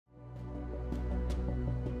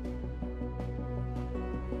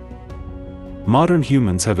Modern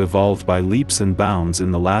humans have evolved by leaps and bounds in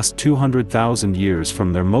the last 200,000 years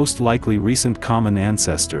from their most likely recent common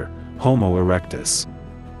ancestor, Homo erectus.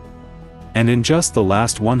 And in just the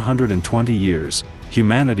last 120 years,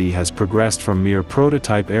 humanity has progressed from mere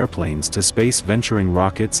prototype airplanes to space-venturing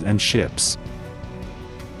rockets and ships.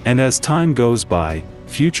 And as time goes by,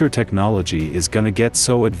 future technology is gonna get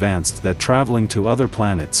so advanced that traveling to other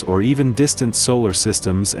planets or even distant solar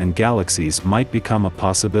systems and galaxies might become a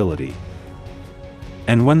possibility.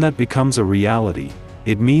 And when that becomes a reality,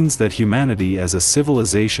 it means that humanity as a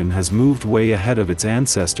civilization has moved way ahead of its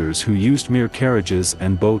ancestors who used mere carriages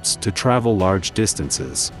and boats to travel large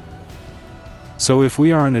distances. So if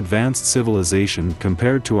we are an advanced civilization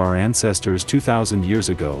compared to our ancestors 2,000 years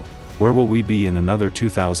ago, where will we be in another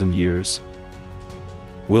 2,000 years?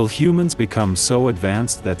 Will humans become so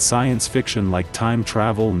advanced that science fiction like time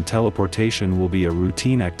travel and teleportation will be a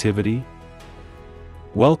routine activity?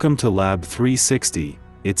 Welcome to Lab 360,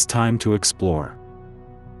 it's time to explore.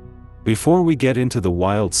 Before we get into the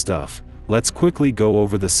wild stuff, let's quickly go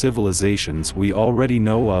over the civilizations we already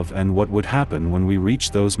know of and what would happen when we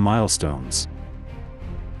reach those milestones.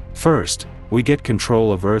 First, we get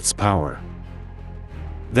control of Earth's power.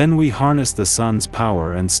 Then we harness the sun's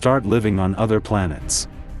power and start living on other planets.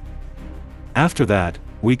 After that,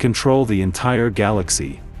 we control the entire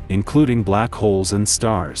galaxy, including black holes and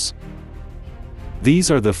stars.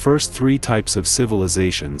 These are the first three types of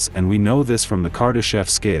civilizations, and we know this from the Kardashev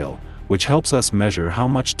scale, which helps us measure how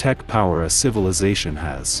much tech power a civilization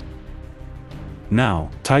has.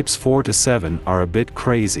 Now, types 4 to 7 are a bit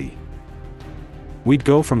crazy. We'd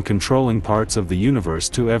go from controlling parts of the universe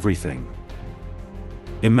to everything.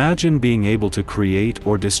 Imagine being able to create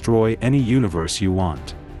or destroy any universe you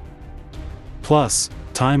want. Plus,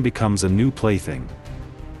 time becomes a new plaything.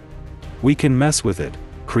 We can mess with it,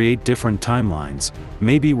 create different timelines,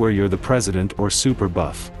 maybe where you're the president or super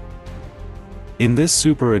buff. In this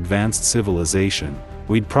super advanced civilization,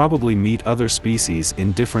 we'd probably meet other species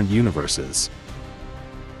in different universes.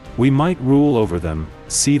 We might rule over them,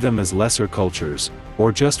 see them as lesser cultures,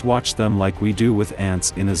 or just watch them like we do with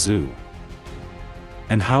ants in a zoo.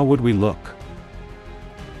 And how would we look?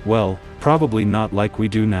 Well, probably not like we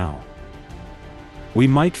do now. We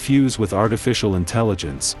might fuse with artificial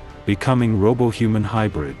intelligence, becoming robo-human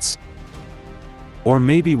hybrids. Or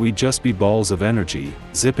maybe we'd just be balls of energy,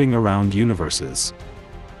 zipping around universes.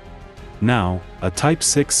 Now, a Type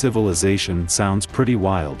 6 civilization sounds pretty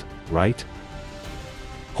wild, right?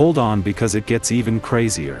 Hold on, because it gets even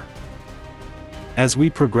crazier. As we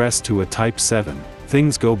progress to a Type 7,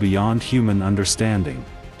 things go beyond human understanding.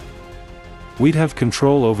 We'd have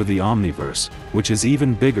control over the Omniverse, which is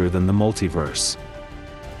even bigger than the multiverse.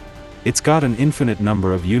 It's got an infinite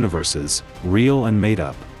number of universes, real and made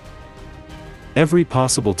up. Every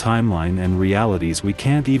possible timeline and realities we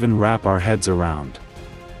can't even wrap our heads around.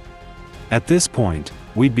 At this point,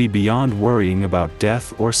 we'd be beyond worrying about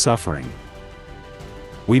death or suffering.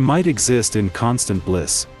 We might exist in constant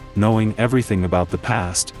bliss, knowing everything about the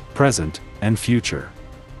past, present, and future.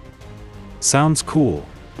 Sounds cool,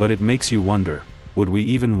 but it makes you wonder, would we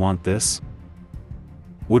even want this?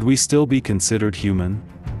 Would we still be considered human?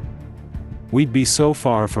 We'd be so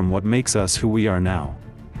far from what makes us who we are now.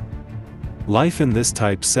 Life in this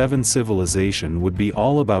Type 7 civilization would be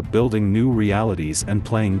all about building new realities and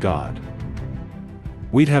playing God.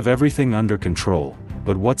 We'd have everything under control,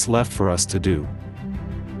 but what's left for us to do?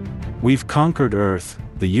 We've conquered Earth,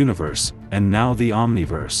 the universe, and now the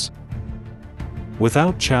Omniverse.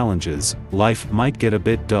 Without challenges, life might get a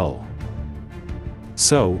bit dull.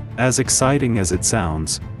 So, as exciting as it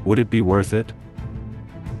sounds, would it be worth it?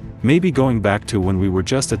 Maybe going back to when we were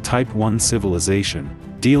just a Type 1 civilization,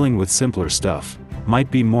 dealing with simpler stuff,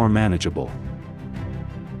 might be more manageable.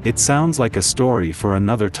 It sounds like a story for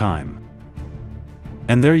another time.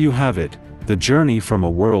 And there you have it, the journey from a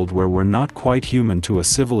world where we're not quite human to a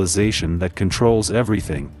civilization that controls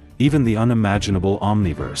everything, even the unimaginable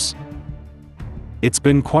Omniverse. It's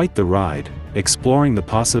been quite the ride, exploring the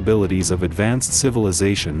possibilities of advanced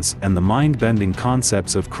civilizations and the mind-bending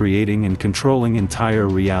concepts of creating and controlling entire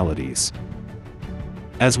realities.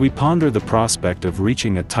 As we ponder the prospect of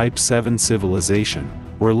reaching a Type 7 civilization,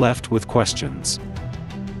 we're left with questions.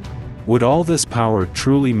 Would all this power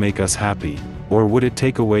truly make us happy, or would it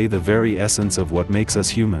take away the very essence of what makes us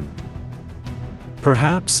human?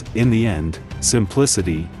 Perhaps, in the end,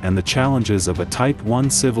 simplicity and the challenges of a Type 1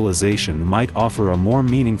 civilization might offer a more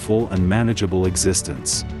meaningful and manageable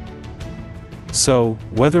existence. So,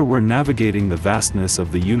 whether we're navigating the vastness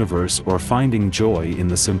of the universe or finding joy in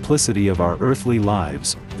the simplicity of our earthly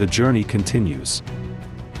lives, the journey continues.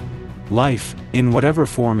 Life, in whatever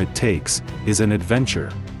form it takes, is an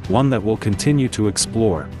adventure, one that we'll continue to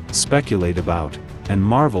explore, speculate about, and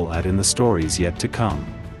marvel at in the stories yet to come.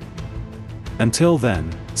 Until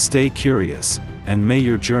then, stay curious, and may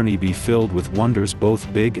your journey be filled with wonders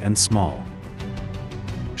both big and small.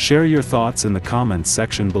 Share your thoughts in the comments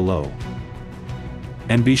section below.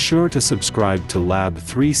 And be sure to subscribe to Lab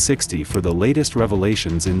 360 for the latest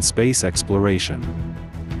revelations in space exploration.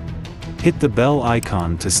 Hit the bell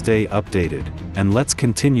icon to stay updated, and let's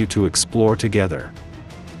continue to explore together.